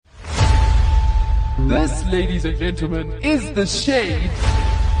This, ladies and gentlemen, is The Shade.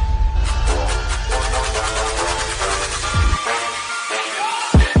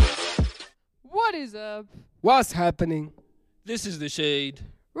 What is up? What's happening? This is The Shade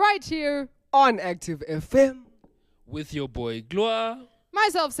Right here, On Active FM with your boy Gloire.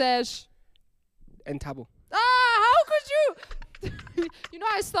 myself, Sash. and Tabo. How could you? You know,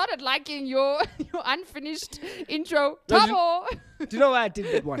 I started liking your unfinished intro. Does you- Tabo. Do you know why I did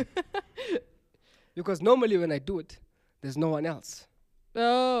that one? Because normally when I do it, there's no one else.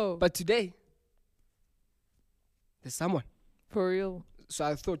 Oh, But today, there's someone. for real. So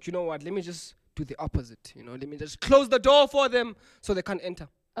I thought, you know what? Let me just do the opposite. Let me just close the door for them so they can't enter.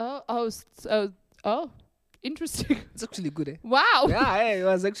 Oh, interesting. It's actually good, eh? Wow. Yeah, it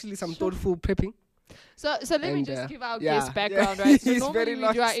was actually some thoughtful prepping. So let me And, just give our yeah, guest background, yeah. right? So He's normally very we do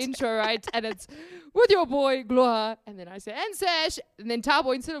our lost. intro, right? And it's with your boy Gloire, and then I say and Sash, and then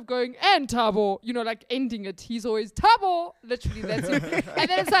Tabo. Instead of going and Tabo, like ending it, he's always Tabo. Literally, that's it. And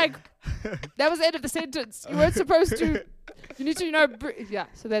then it's like that was the end of the sentence. You weren't supposed to. You need to, yeah.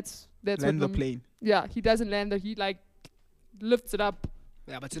 So that's Land what the plane. Yeah, he doesn't land it. He lifts it up.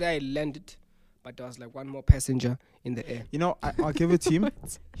 Yeah, but today I landed, but there was like one more passenger in the air. I'll give it to him.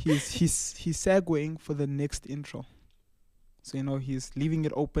 He's segueing for the next intro. So, he's leaving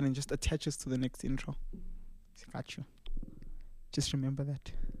it open and just attaches to the next intro. He's got you. Just remember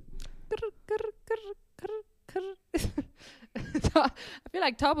that. I feel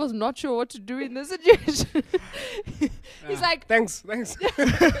like Tabo's not sure what to do in this situation. He's like, Thanks.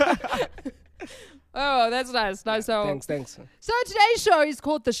 oh, that's nice. Thanks. So today's show is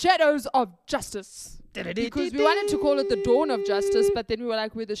called The Shadows of Justice. Because we wanted to call it The Dawn of Justice, but then we were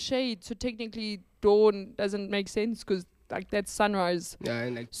like, we're the shade. So technically, dawn doesn't make sense because that's sunrise. Yeah,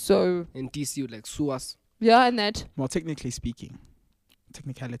 and So, in DC, you sue us. yeah, and that. Well, technically speaking,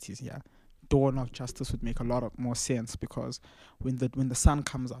 technicalities, yeah. Dawn of justice would make a lot of more sense because when the sun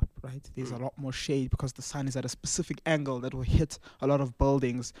comes up, right, there's a lot more shade because the sun is at a specific angle that will hit a lot of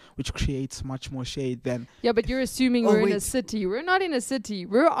buildings, which creates much more shade than. Yeah, but you're assuming Oh, we're in a wait. city. We're not in a city.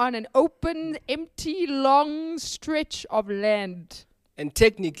 We're on an open, empty, long stretch of land. And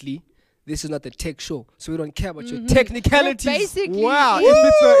technically, this is not the tech show, so we don't care about your Mhm. technicalities. We're basically, Wow,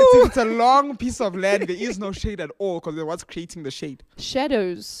 if it's a long piece of land, there is no shade at all because what's creating the shade?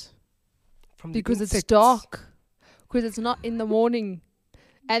 shadows. From the Because it's insects. dark. Because it's not in the morning.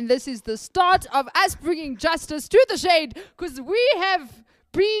 And this is the start of us bringing justice to the shade. Because we have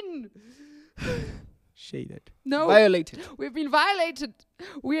been... Shaded. No, Violated, we've been violated.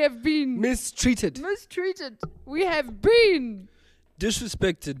 We have been mistreated. mistreated. We have been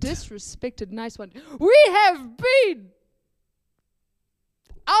Disrespected. disrespected. Nice one. We have been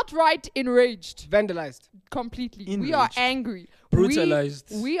outright enraged. Vandalized, Completely. We are Enraged. angry.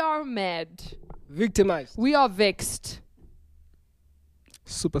 Brutalized. We are mad. victimized. We are vexed.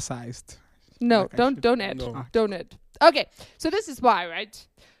 Supersized. No, Like I don't should- don't add. No. Don't add. Okay, so this is why, right?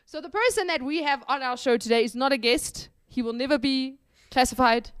 So the person that we have on our show today is not a guest. He will never be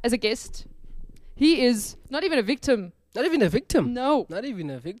classified as a guest. He is not even a victim. Not even a victim. No. Not even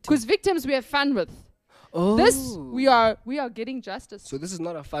a victim. Because victims we have fun with. Oh. This we are getting justice. So this is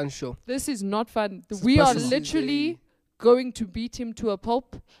not a fun show. This is not fun. is We are personal. literally going to beat him to a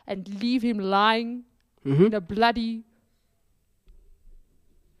pulp and leave him lying in a bloody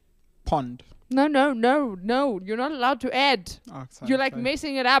Pond. No. You're not allowed to add. Oh, sorry, You're like sorry.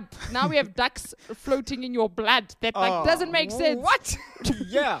 messing it up. Now we have ducks floating in your blood. That Oh. doesn't make sense. What?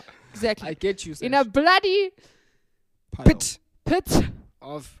 Yeah. Exactly. I get you. In a bloody Pile. pit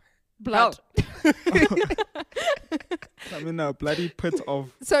of blood. I'm in a bloody pit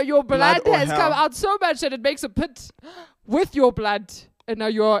of. So your blood, Blood or has come hell. out so much that it makes a pit with your blood. And now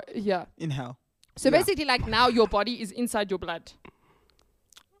you're here. In hell. So Yeah. basically like now your body is inside your blood.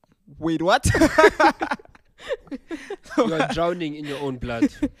 Wait, what? You are drowning in your own blood.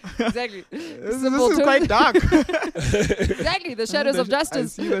 Exactly. this Simple is term. quite dark. Exactly. The shadows of I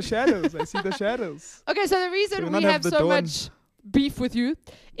justice. see the shadows. I see the shadows. Okay, so the So reason we we not have have the so dawn. much beef with you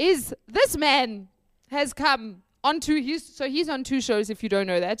is this man has come onto he's on two shows if you don't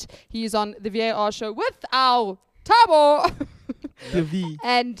know that. He is on the VAR show with our Tabo The V.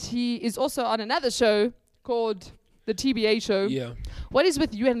 and he is also on another show called the TBA show. Yeah. What is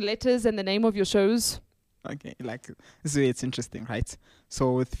with you and letters and the name of your shows? Okay, this is where it's interesting, right?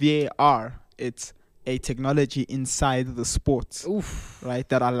 So with VAR, it's a technology inside the sport, Oof. right,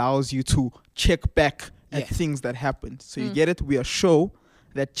 that allows you to check back at Yeah. things that happen. So you Mm. get it? We are a show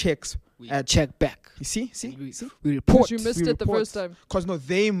that checks. We At- check back. You see? We report. Because you missed we it the report. first time. Because no,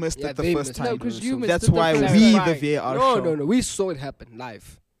 they missed Yeah, it the they first missed time. No, 'cause you missed That's it the why first we, time. the VAR No, show. no. We saw it happen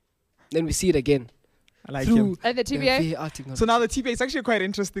live. Then we see it again. I like through him. And the TBA? VAR technology. So now the TBA, it's actually quite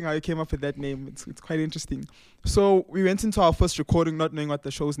interesting how you came up with that name. It's quite interesting. So we went into our first recording not knowing what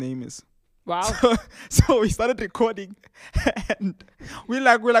the show's name is. Wow. So we started recording, and we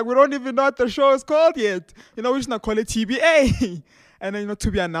don't even know what the show is called yet. You know, we're just gonna call it TBA, and then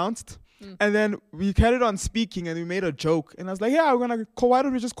to be announced. And then we carried on speaking, and we made a joke. And I was like, "Yeah, we're gonna call. Why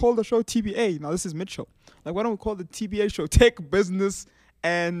don't we just call the show TBA? Now this is mid show. Like, why don't we call the TBA show Tech Business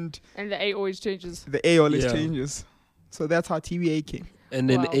and And the A always changes. the A always Yeah. changes." So that's how TBA came. And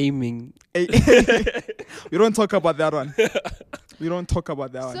then Wow. aiming. We don't talk about that one. We don't talk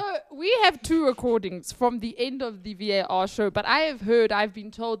about that one. So we have 2 recordings from the end of the VAR show, but I've been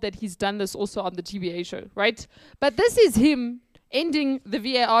told that he's done this also on the TBA show, right? But this is him ending the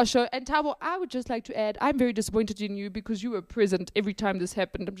VAR show. And Tabo, I would just like to add, I'm very disappointed in you because you were present every time this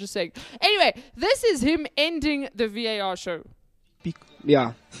happened. I'm just saying. Anyway, this is him ending the VAR show.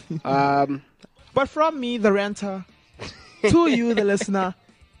 Yeah. But from me, the renter, to you, the listener,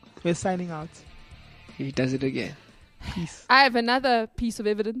 we're signing out. He does it again. Peace. I have another piece of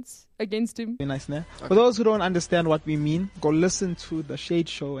evidence against him. Be nice, ne? For those who don't understand what we mean, go listen to the Shade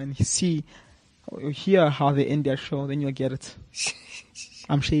Show and see, or hear how they end their show. Then you'll get it.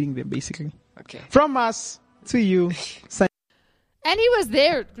 I'm shading them basically. Okay. From us to you. And he was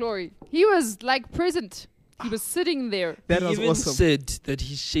there, Glory. He was like present. He was sitting there. That He was even awesome. said that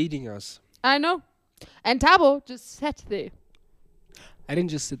he's shading us. I know. And Tabo just sat there. I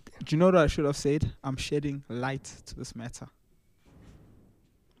didn't just sit there. Do you know what I should have said? I'm shedding light to this matter.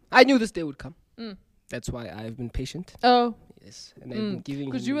 I knew this day would come. Mm. That's why I've been patient. Oh, Yes. And I've been giving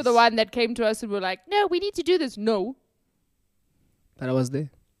because him you were the this. one that came to us and were like, no, we need to do this. No. But I was there.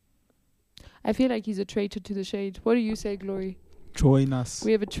 I feel like he's a traitor to the shade. What do you say, Glory? Join us.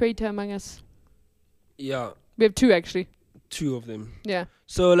 We have a traitor among us. Yeah, We have 2, actually. 2 of them. Yeah.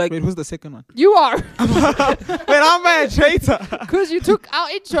 So like, Wait, who's the second one? You are. Wait, I'm a traitor. Because you took our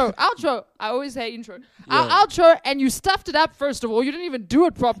outro. I always say intro. Our Yeah. outro, and you stuffed it up, first of all. You didn't even do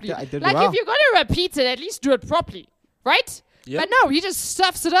it properly. Yeah, I did like, well. if you're going to repeat it, at least do it properly. Right? Yep. But no, he just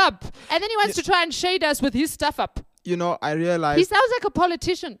stuffs it up. And then he wants to try and shade us with his stuff up. You know, I He realized sounds like a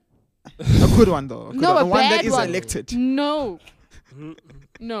politician. a good one though. A good No, one. a The one that bad is one. elected. No.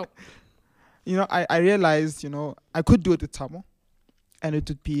 No. You know, I realized, you know, I could do it with Tamo, and it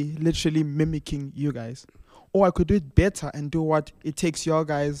would be literally mimicking you guys. Or I could do it better and do what it takes your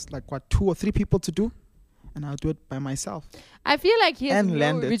guys, like what, 2 or 3 people to do, and I'll do it by myself. I feel like he has And no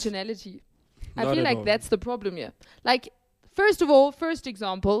land it. originality. I Not feel at like all. that's the problem here. Like, first of all, first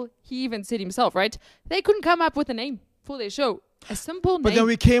example, he even said himself, right? They couldn't come up with a name for their show. A simple But name. then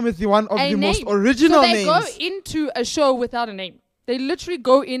we came with the one of A the most name. original so they names. go into a show without a name. They literally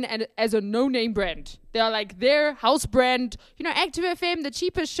go in and as a no-name brand. They are like their house brand. You know, Active FM, the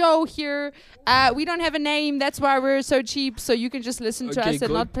cheapest show here. We don't have a name. That's why we're so cheap. So you can just listen to us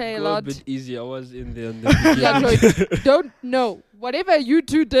and not pay a go lot. a bit easy. I was in there in the Yeah, beginning. Chloe, don't know. Whatever you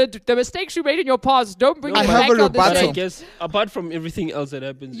two did, the mistakes you made in your past, don't bring No, it but- I back have a on the But rebuttal. I show. guess apart from everything else that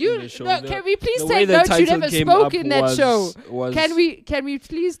happens You in the show, no, the- can we please the take way the notes? You title never came spoke up in that was- show. was- Can we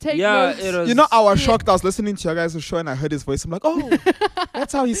please take Yeah, notes? it was. You know, I was Yeah. shocked. I was listening to your guys' show and I heard his voice. I'm like, oh,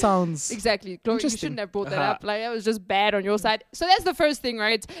 that's how he sounds. Exactly. Chloe, you Interesting. shouldn't have brought that Uh-huh. up. Like, that was just bad on your side. So that's the first thing,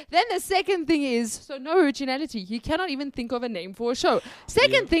 right? Then the second thing is, so no originality. He cannot even think of a name for a show.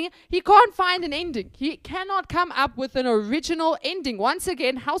 Second thing, he can't find an ending. He cannot come up with an original ending. Once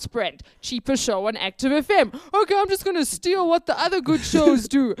again, house brand. Cheaper show on Active FM. Okay, I'm just going to steal what the other good shows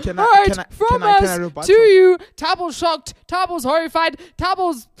do. Can I- All right, can I- from can I us rebuttal? to you. Tabo's shocked. Tabo's horrified.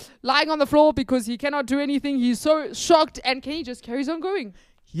 Tabo's lying on the floor because he cannot do anything. He's so shocked. And Kenny just carries on going.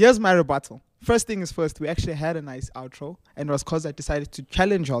 Here's my rebuttal. First thing is first, we actually had a nice outro, and it was because I decided to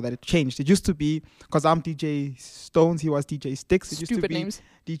challenge all that it changed. It used to be, because I'm DJ Stones, he was DJ Sticks. It used to Stupid be names.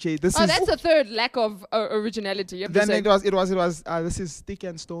 DJ. This Oh, is that's a third lack of originality. You have to then say. it was. This is Stick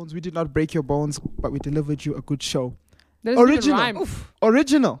and Stones. We did not break your bones, but we delivered you a good show. That doesn't even Original. rhyme.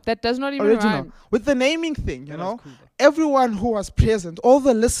 Original. That does not even Original. rhyme. With the naming thing, you That know, was cool, though. everyone who was present, all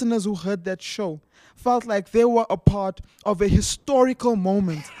the listeners who heard that show, felt like they were a part of a historical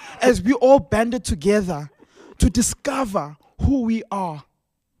moment as we all banded together to discover who we are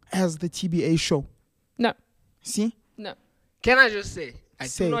as the TBA show. No, See? no. Can I just say, I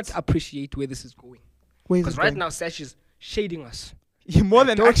Say do not it. appreciate where this is going. Where is Because it right going? now, Sash is shading us. You're more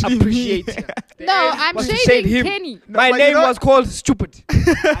than Don't actually appreciate me. it. No, I'm was to shading shade him. Kenny. My but you name know- was called Stupid.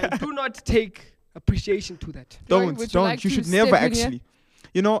 I do not take appreciation to that. Would you Don't. like You to should step never in here? actually.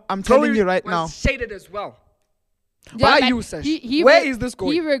 You know, I'm telling Chloe you right was now. shaded as well. Why but you, Sash? he Where re- is this He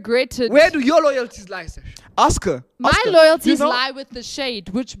going? regretted. Where do your loyalties lie, Sash? Ask her. My Ask her. loyalties You know- lie with the shade,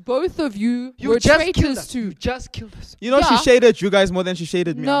 which both of you You were just killed traitors us. to. You just killed us. You know, Yeah. she shaded you guys more than she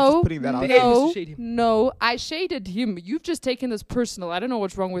shaded me. I'm No, just putting that out They there. aim is no, to shade him. no. I shaded him. You've just taken this personal. I don't know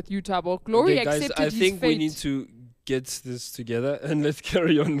what's wrong with you, Tabo. Glory Okay, guys, accepted I his think fate. we need to get this together and let's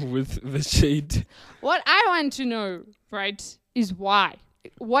carry on with the shade. What I want to know, right, is why.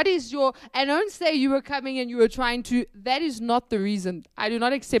 What is your... And don't say you were coming and you were trying to... That is not the reason. I do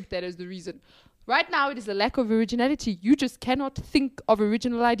not accept that as the reason. Right now, it is a lack of originality. You just cannot think of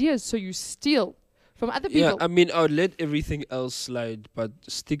original ideas, so you steal from other people. Yeah, I mean, I would let everything else slide, but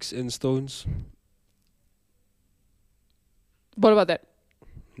sticks and stones, What about that?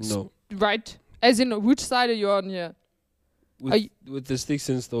 no. Right? As in, which side are you on here? Are you- With the sticks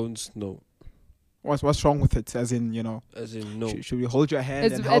and stones, no. What's wrong with it? As in, you know, As in, no. should we hold your hand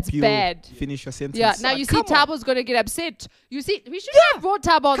It's, and help it's you bad. finish your sentence? Yeah, now you see come on. Tabo's going to get upset. You see, we should have brought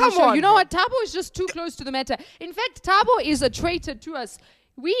Tabo on the Come show. on, You know man. what? Tabo is just too close to the matter. In fact, Tabo is a traitor to us.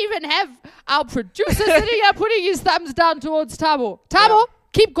 We even have our producer sitting here putting his thumbs down towards Tabo. Tabo,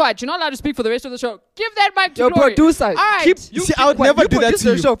 keep quiet. You're not allowed to speak for the rest of the show. Give that mic to Your Glory. producer. All right. Keep, You see, I would quiet. never You do that produce to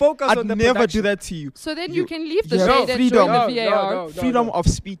the you. show. Focus I'd on the never production. do that to you. So then You- you can leave the you have shade and freedom. join the VAR. Freedom of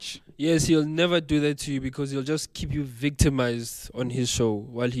speech. Yes, he'll never do that to you because he'll just keep you victimized on his show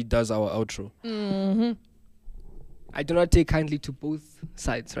while he does our outro. Mm-hmm. I do not take kindly to both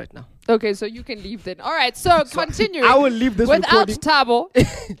sides right now. Okay, so you can leave then. All right, so continuing. I will leave this Without recording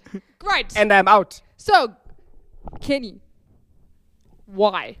Tabo. Right. and I'm out. So, Kenny,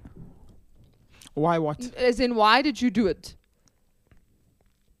 why? Why what? As in, why did you do it?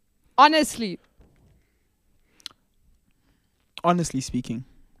 Honestly. Honestly speaking,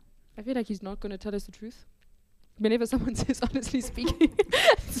 I feel like he's not going to tell us the truth. Whenever someone says honestly speaking,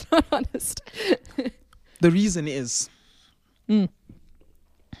 it's not honest. the reason is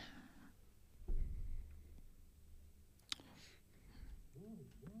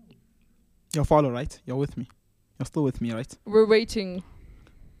you'll follow, right? You're with me. You're still with me, right? We're waiting.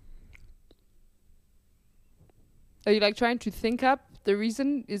 Are you like trying to think up the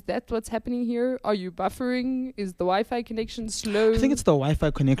reason? Is that what's happening here? Are you buffering? Is the Wi-Fi connection slow? I think it's the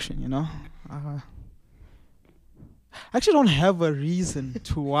Wi-Fi connection, you know? I actually don't have a reason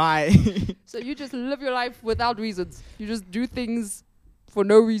to why. So you just live your life without reasons. You just do things for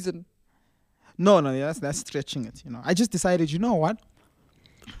no reason. No, that's stretching it, you know. I just decided, you know what?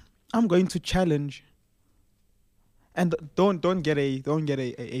 I'm going to challenge. And don't get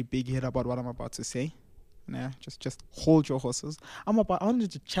a big head about what I'm about to say. Nah, just hold your horses. I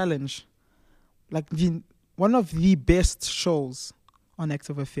wanted to challenge like one of the best shows on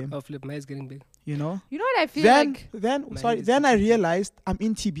Active FM. Oh, flip, my is getting big. You know? You know what I feel Then like? then I realized I'm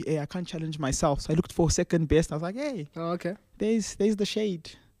in TBA. I can't challenge myself. So I looked for second best. I was like, hey, Oh, okay. there's the shade.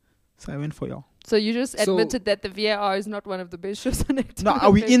 So I went for y'all. So you just So- admitted that the VAR is not one of the best shows on Active No,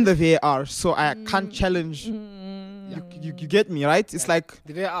 are we FM. in the VAR? So I can't challenge. Mm. You get me, right? It's like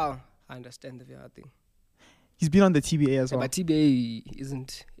The VR. I understand the VR thing. he's been on the TBA as Yeah, well. but TBA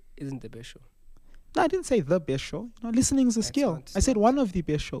isn't the best show. No, I didn't say the best show. You know, listening is a It's skill. not, I said one of the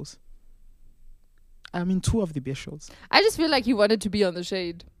best shows. I mean, two of the best shows. I just feel like he wanted to be on the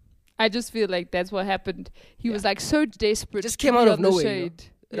shade. I just feel like that's what happened. He was like so desperate. Just to came be out of on the nowhere, you know? shade.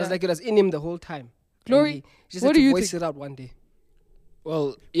 It was like it was in him the whole time. Glory, And he just what had do to you voice think? it out one day.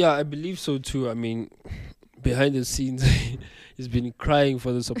 Well, yeah, I believe so too. I mean, behind the scenes, he's been crying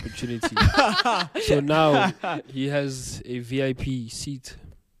for this opportunity. So now he has a VIP seat.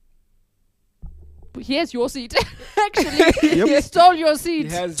 Here's your seat. Actually, Yep. he stole your seat.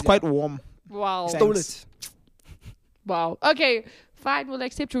 He has It's quite warm. Wow. stole Thanks. it. Wow. Okay, fine. We'll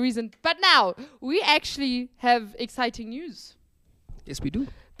accept your reason. But now we actually have exciting news. Yes, we do.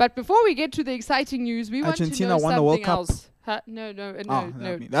 But before we get to the exciting news, we Argentina want to know won the something World Cup. else. Huh? No,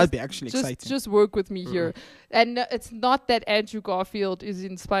 That'd just- be actually just, exciting. Just work with me here. And it's not that Andrew Garfield is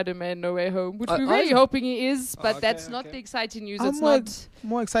in Spider-Man No Way Home, which we're really I- hoping he is, but okay, that's not okay. the exciting news. I'm It's more- not...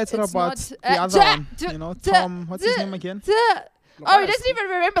 More excited It's about not, the other one. You know, Tom. What's his name again? Oh, he doesn't even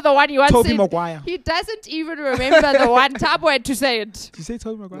remember the one he once Toby said. Maguire. He doesn't even remember the one Tabo had to say it. Did you say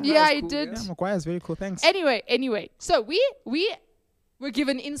Toby Maguire? Yeah, That's he cool, did. Yeah, Maguire is very cool. Thanks. Anyway. So we were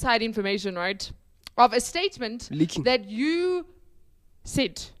given inside information, right, of a statement Leaking. that you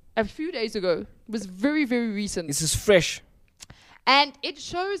said a few days ago. It was very, very recent. This is fresh. And it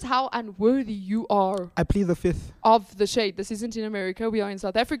shows how unworthy you are I plead the fifth. of the shade. This isn't in America. We are in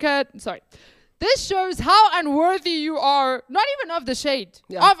South Africa. Sorry. This shows how unworthy you are, not even of the shade,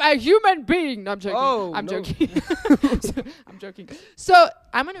 Yeah. of a human being. No, I'm joking. Oh, I'm no. joking. I'm joking. So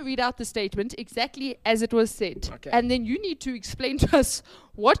I'm going to read out the statement exactly as it was said. Okay. And then you need to explain to us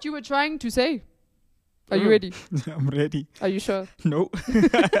what you were trying to say. Are you ready? I'm ready. Are you sure? No.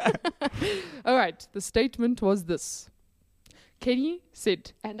 All right. The statement was this. Kenny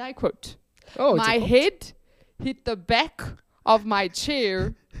said, and I quote, Oh, it's my a quote. head hit the back of my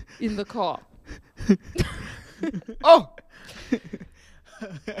chair in the car. Oh,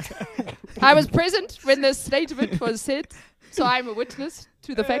 I was present when the statement was said, so I'm a witness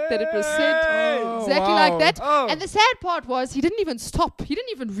to the fact that it was said exactly like that. Oh. And the sad part was he didn't even stop. He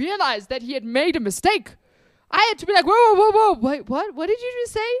didn't even realize that he had made a mistake. I had to be like, whoa, whoa, whoa, whoa. Wait, what? What did you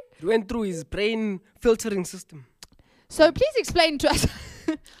just say? It went through his brain filtering system. So please explain to us,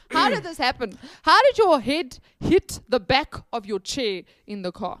 how did this happen? How did your head hit the back of your chair in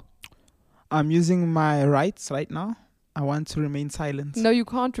the car? I'm using my rights right now. I want to remain silent. No, you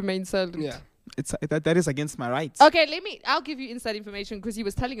can't remain silent. Yeah. It's that is against my rights. Okay, I'll give you inside information because he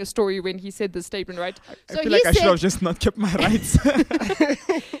was telling a story when he said the statement, right? I feel like I should have just not kept my rights.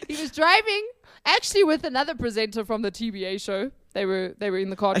 he was driving actually with another presenter from the TBA show. They were in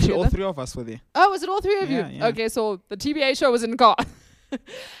the car Actually, all together. three of us were there. Oh, was it all three of Yeah, you? yeah. Okay, so the TBA show was in the car.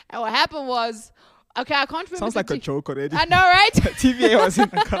 And what happened was, okay, I can't remember. Sounds like a joke already. I know, right? TVA was in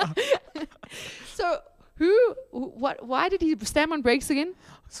the car. So why did he slam on brakes again?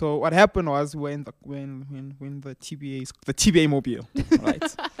 So what happened was when the TBA mobile,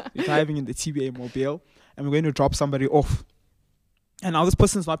 right? We're driving in the TBA mobile and we're going to drop somebody off. And now this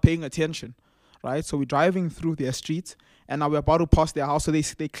person's not paying attention, right? So we're driving through their street and now we're about to pass their house. So they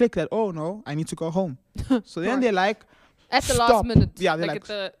click that, oh no, I need to go home. So then Right. they're like, At the Stop. last minute. Yeah,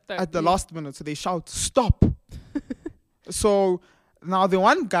 they're at the last minute. So they shout, stop. So now the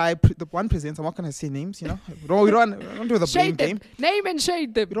one guy, the one presenter, I'm not going to say names, you know. We don't do the blame Shade them. game. Name and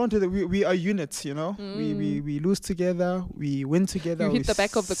shade them. We don't do the, we are units, you know. We lose together, we win together. You we hit the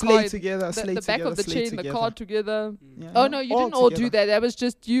back of the slay car, together, slay The back together, of the slay chair in the together. car together. Yeah, Oh no, you didn't all do together. that. That was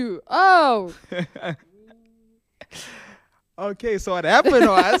just you. Oh. Okay, so what happened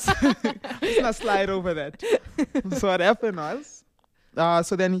was, let's not slide over that. So what happened was,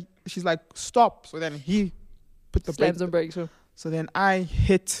 so then she's like, stop. So then he put the Slams brake. and brakes. So then I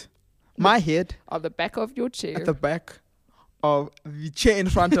hit my head On the back of your chair at the back of the chair in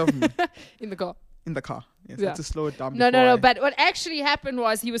front of me in the car. in the car. Yes, I Yeah. had to slow it down. No. before I- But what actually happened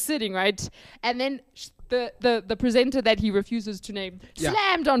was he was sitting, right? And then the presenter that he refuses to name Yeah.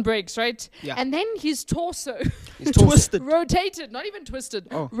 slammed on brakes, right? Yeah. And then his torso It's twisted. rotated, not even twisted,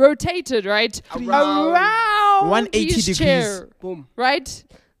 Oh. rotated, right? Around 180 his degrees. chair, Boom. right?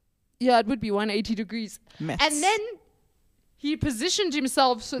 Yeah, it would be 180 degrees. Maths. And then he positioned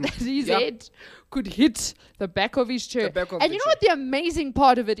himself so that his Yep. head could hit the back of his chair. The back of And the you know chair. what the amazing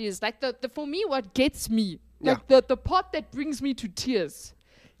part of it is? Like the for me, what gets me, like the part that brings me to tears,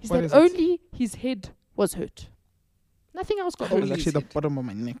 is What that is it? only his head was hurt. Nothing else got It was hurt. Only actually the his head. bottom of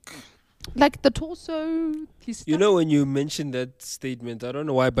my neck. Like the torso, his You stomach. know, when you mentioned that statement, I don't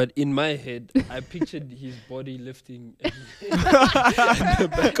know why, but in my head, I pictured his body lifting and the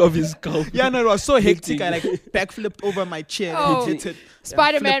back of his skull. Yeah, no, it was so hectic. Lifting. I like backflipped over my chair Oh. and hit it.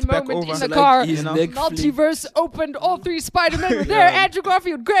 Spider-Man flipped back moment over. in So the like car. his you know. neck flipped. Multiverse opened. All three Spider-Men were there. Yeah. Andrew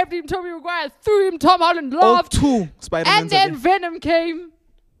Garfield grabbed him. Tobey Maguire threw him. Tom Holland All laughed. two Spider-Mans And then again. Venom came.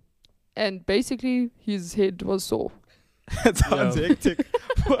 And basically, his head was sore. That sounds Yeah. hectic.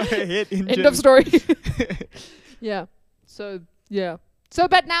 For a head injury. End of story. Yeah. So, yeah. So,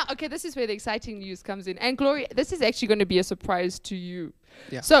 but now, okay, this is where the exciting news comes in. And Glory, this is actually going to be a surprise to you.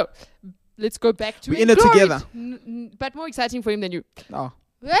 Yeah. So, let's go back to We're in it Glory- together. but more exciting for him than you. Oh.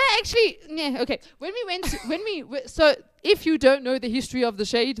 Well, actually, yeah, okay. When we went, so if you don't know the history of the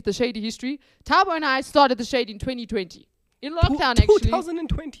Shady history, Tabo and I started the Shade in 2020. In lockdown, actually.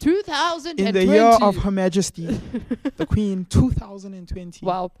 2020. 2020. In the year of Her Majesty, the Queen, 2020.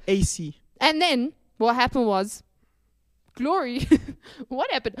 Wow. AC. And then what happened was, Glory, what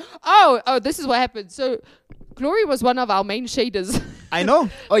happened? Oh, this is what happened. So, Glory was one of our main shaders. I know.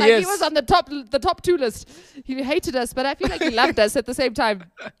 Oh, Like, yes. he was on the top 2 list. He hated us, but I feel like he loved us at the same time.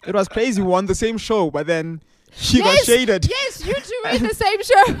 It was crazy. We won the same show, but then she got Yes, shaded. Yes, you two were in the same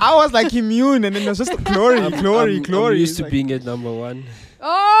show. I was like immune, and then it was just glory, I'm glory. used It's to like, being at number one.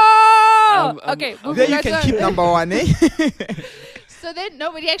 Oh, I'm- okay. there you can keep number one, eh? So then,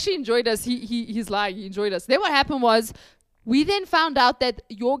 nobody actually enjoyed us. He's lying. He enjoyed us. Then what happened was, we then found out that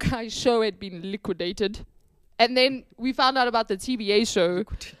your guys' show had been liquidated, and then we found out about the TBA show,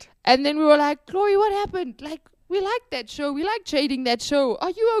 and then we were like, Glory, what happened? Like, we like that show. We like shading that show. Are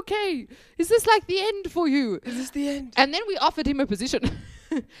you okay? Is this like the end for you? Is this the end? And then we offered him a position.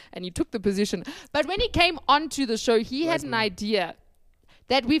 And he took the position. But when he came onto the show, he had an idea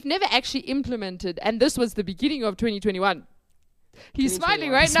that we've never actually implemented. And this was the beginning of 2021. He's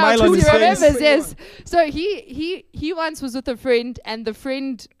smiling right now. Smile on Truth his face. remembers, yes. So he once was with a friend, and the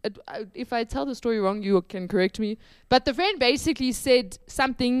friend, if I tell the story wrong, you can correct me. But the friend basically said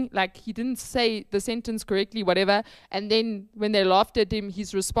something like he didn't say the sentence correctly, whatever. And then when they laughed at him,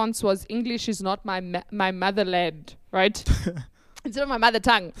 his response was, "English is not my motherland," right? Instead of my mother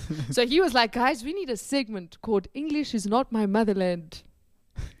tongue. So he was like, "Guys, we need a segment called English is not my motherland."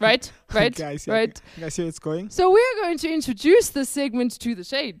 Right? Right? Guys, right? You guys see where it's going? So we're going to introduce the segment to the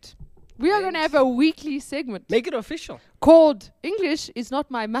shade. We are going to have a weekly segment Make it official. called English is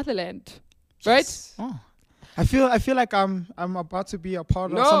not my motherland. Right? Oh. I feel like I'm about to be a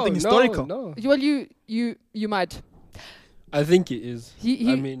part of something historical. No. Well, you might. I think it is.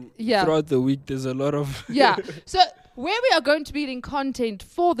 He- I mean, yeah. throughout the week, there's a lot of. Yeah. So where we are going to be in content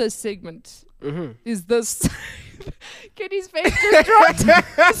for this segment Mm-hmm. is this. Kenny's face just dropped.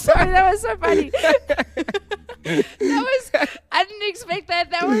 Sorry, that was so funny. I didn't expect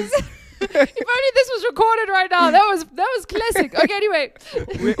that. That was. If only this was recorded right now. That was classic. Okay, anyway.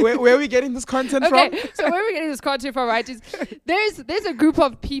 Where are we getting this content from? Okay, so where are we getting this content from, right? Is there's a group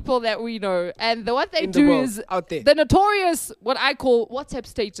of people that we know, and what they In the do world, is out there. the notorious, what I call WhatsApp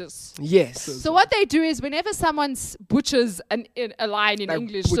status. Yes. So what they do is whenever someone butchers a line in Like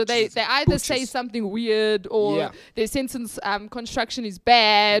English, so they butchers, either say butchers. something weird or Yeah. their sentence construction is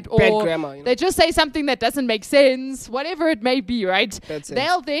bad, or Bad grammar. You know? they just say something that doesn't make sense, whatever it may be, right? That's it.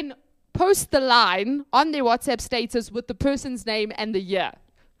 They'll then post the line on their WhatsApp status with the person's name and the year,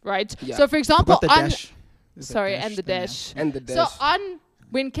 right? Yeah. So for example, Got the on dash. Is that sorry, and the thing, yeah. dash. And the dash. So on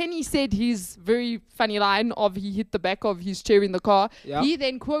when Kenny said his very funny line of he hit the back of his chair in the car, Yeah. he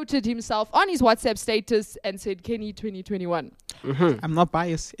then quoted himself on his WhatsApp status and said Kenny 2021. I'm not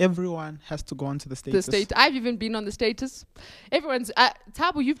biased. Everyone has to go onto the status. The state. I've even been on the status. Everyone's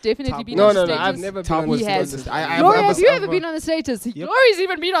Tabo, you've definitely Tabo. been no, on no, the no. status. I've never been Tabo on was He the has. status. Gloria, have you ever been on the status? Yep. Glory's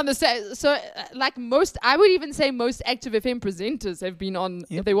even been on the status. So, like most, I would even say most Active FM presenters have been on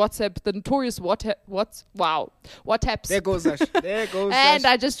Yep. their WhatsApp, the notorious WhatsApps. There goes Ash. There goes And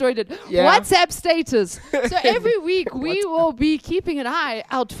Ash. I just joined it. Yeah. WhatsApp status. So every week we will be keeping an eye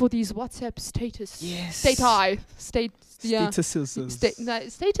out for these WhatsApp status. Yes. Yeah. Statuses.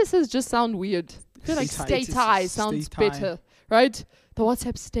 Statuses just sound weird. I feel like State state high. high sounds State high. better, right? The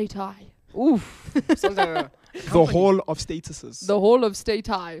WhatsApp state high. Oof. Sounds like a The whole of statuses. The whole of state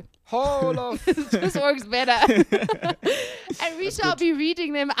high. whole of. This works better. And we shall be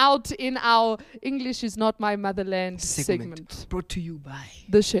reading them out in our English is not my motherland segment. Brought to you by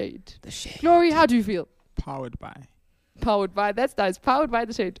The Shade. The Shade. Glory, how do you feel? Powered by. Powered by. That's nice. Powered by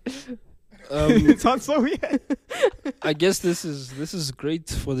The Shade. It sounds so weird. I guess this is great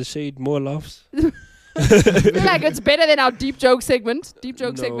for the shade. More laughs. I feel like it's better than our deep joke segment. Deep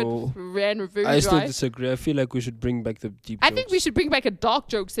joke No. segment ran very I still dry. disagree. I feel like we should bring back the deep. I think we should bring back a dark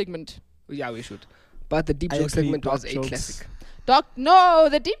joke segment. Yeah, we should. But the deep I joke agree, segment was dark a jokes. classic. No,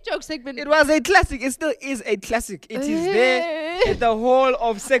 the deep joke segment. It was a classic. It still is a classic. It is there at the whole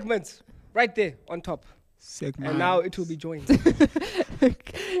of segments. Right there on top. Segment. And now it will be joined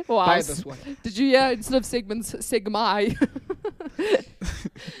Wow. by this one. Did you hear instead of segments, segmai?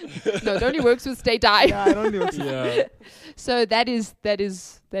 No, it only works with state eye. Yeah, I don't know. Yeah. So that is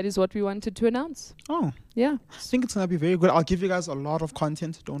what we wanted to announce. Oh, Yeah. I think it's gonna be very good. I'll give you guys a lot of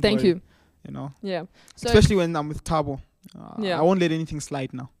content. Don't Thank worry. you. You know, Yeah. So especially when I'm with Tabo. Yeah. I won't let anything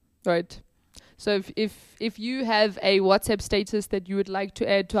slide now. right. So if you have a WhatsApp status that you would like to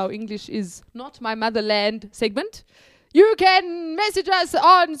add to our English is not my motherland segment, you can message us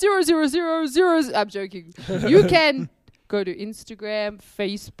on 0000. I'm joking. You can go to Instagram,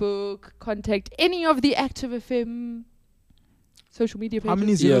 Facebook, contact any of the Active FM social media pages. How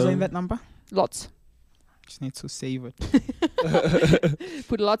many zeros Yeah. are in that number? Lots. Just need to save it.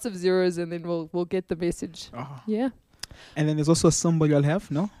 Put lots of zeros and then we'll get the message. Oh. Yeah. And then there's also a symbol you'll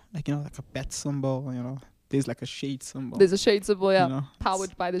have, no? Like, you know, like a bat symbol, you know. There's like a shade symbol. There's a shade symbol, yeah. You know,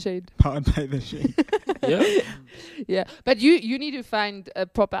 Powered by the shade. powered by the shade. Yeah. Yeah. But you need to find a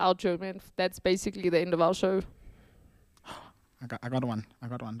proper outro, man. That's basically the end of our show. I got one,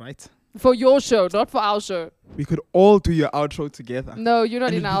 right? For your show, not for our show. We could all do your outro together. No, you're not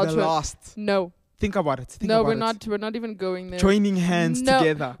And in it'll our be the outro. last. No. Think about it. No, we're not. We're not even going there. Joining hands No,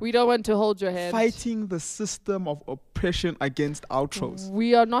 together. We don't want to hold your hand. Fighting the system of oppression against outros.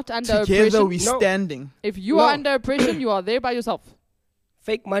 We are not under Together oppression. we No. standing. If you No. are under oppression, you are there by yourself.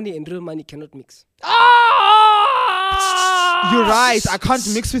 Fake money and real money cannot mix. Ah! You're right. I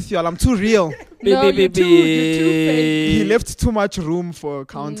can't mix with y'all. I'm too real. No, you're too fake. He left too much room for a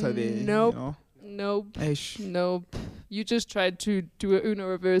counter there. Nope. You know? Nope. Eish. Nope. You just tried to do a Uno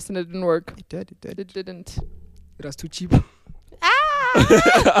reverse and it didn't work. It did. It didn't. It was too cheap.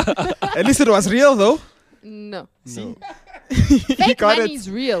 At least it was real though. No. No. Fake got money it. is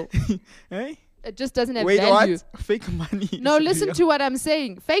real. Hey? It just doesn't have Wait, value. what? Fake money. No, is listen real. to what I'm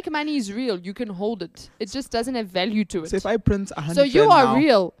saying. Fake money is real. You can hold it. It just doesn't have value to it. So if I print 100 So you rand are now,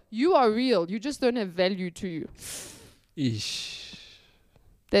 real. You are real. You just don't have value to you. Ish.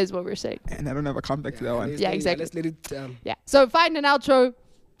 That's what we're saying. and I don't have a comeback to that one. Yeah, exactly. Let's let it. Yeah. So find an outro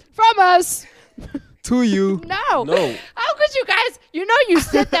from us. To you. No. No. How could you guys? You know you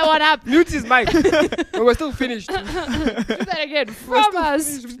set that one up. Mute his mic. But we're still finished. Do that again. From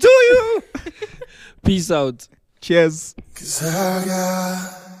us. To you. Peace out. Cheers. 'Cause our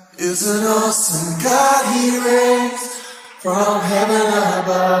God is an awesome God. He reigns from heaven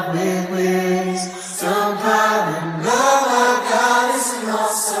above with wings. Some power and love. Our God is an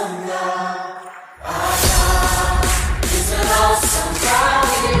awesome God. Our God is an awesome God.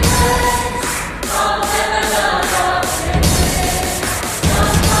 He reigns from heaven above with wings.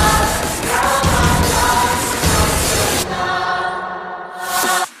 Some power and love. Our God is an awesome God.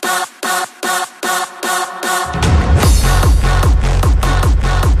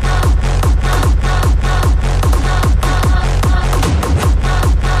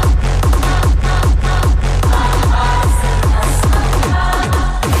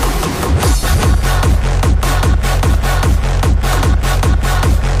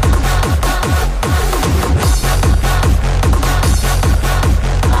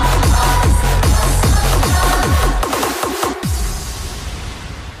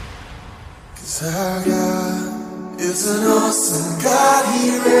 Our God is an awesome God. He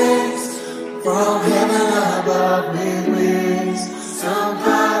reigns from heaven above with wings. Some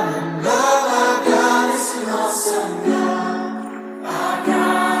power and love. Our God is an awesome God. Our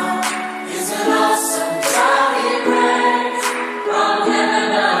God is an awesome God. He reigns from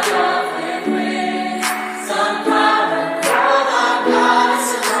heaven above with wings. Some power and love. Our God is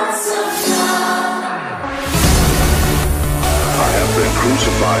an awesome God. I have been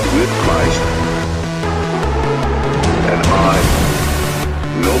crucified with Christ, and I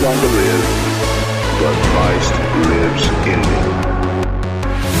no longer live, but Christ lives in me.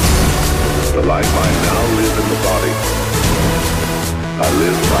 The life I now live in the body, I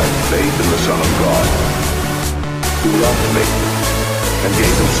live by faith in the Son of God, who loved me and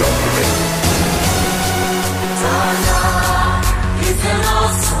gave himself for me. Our God is an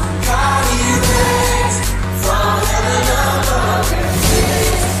awesome God. He reigns from heaven above.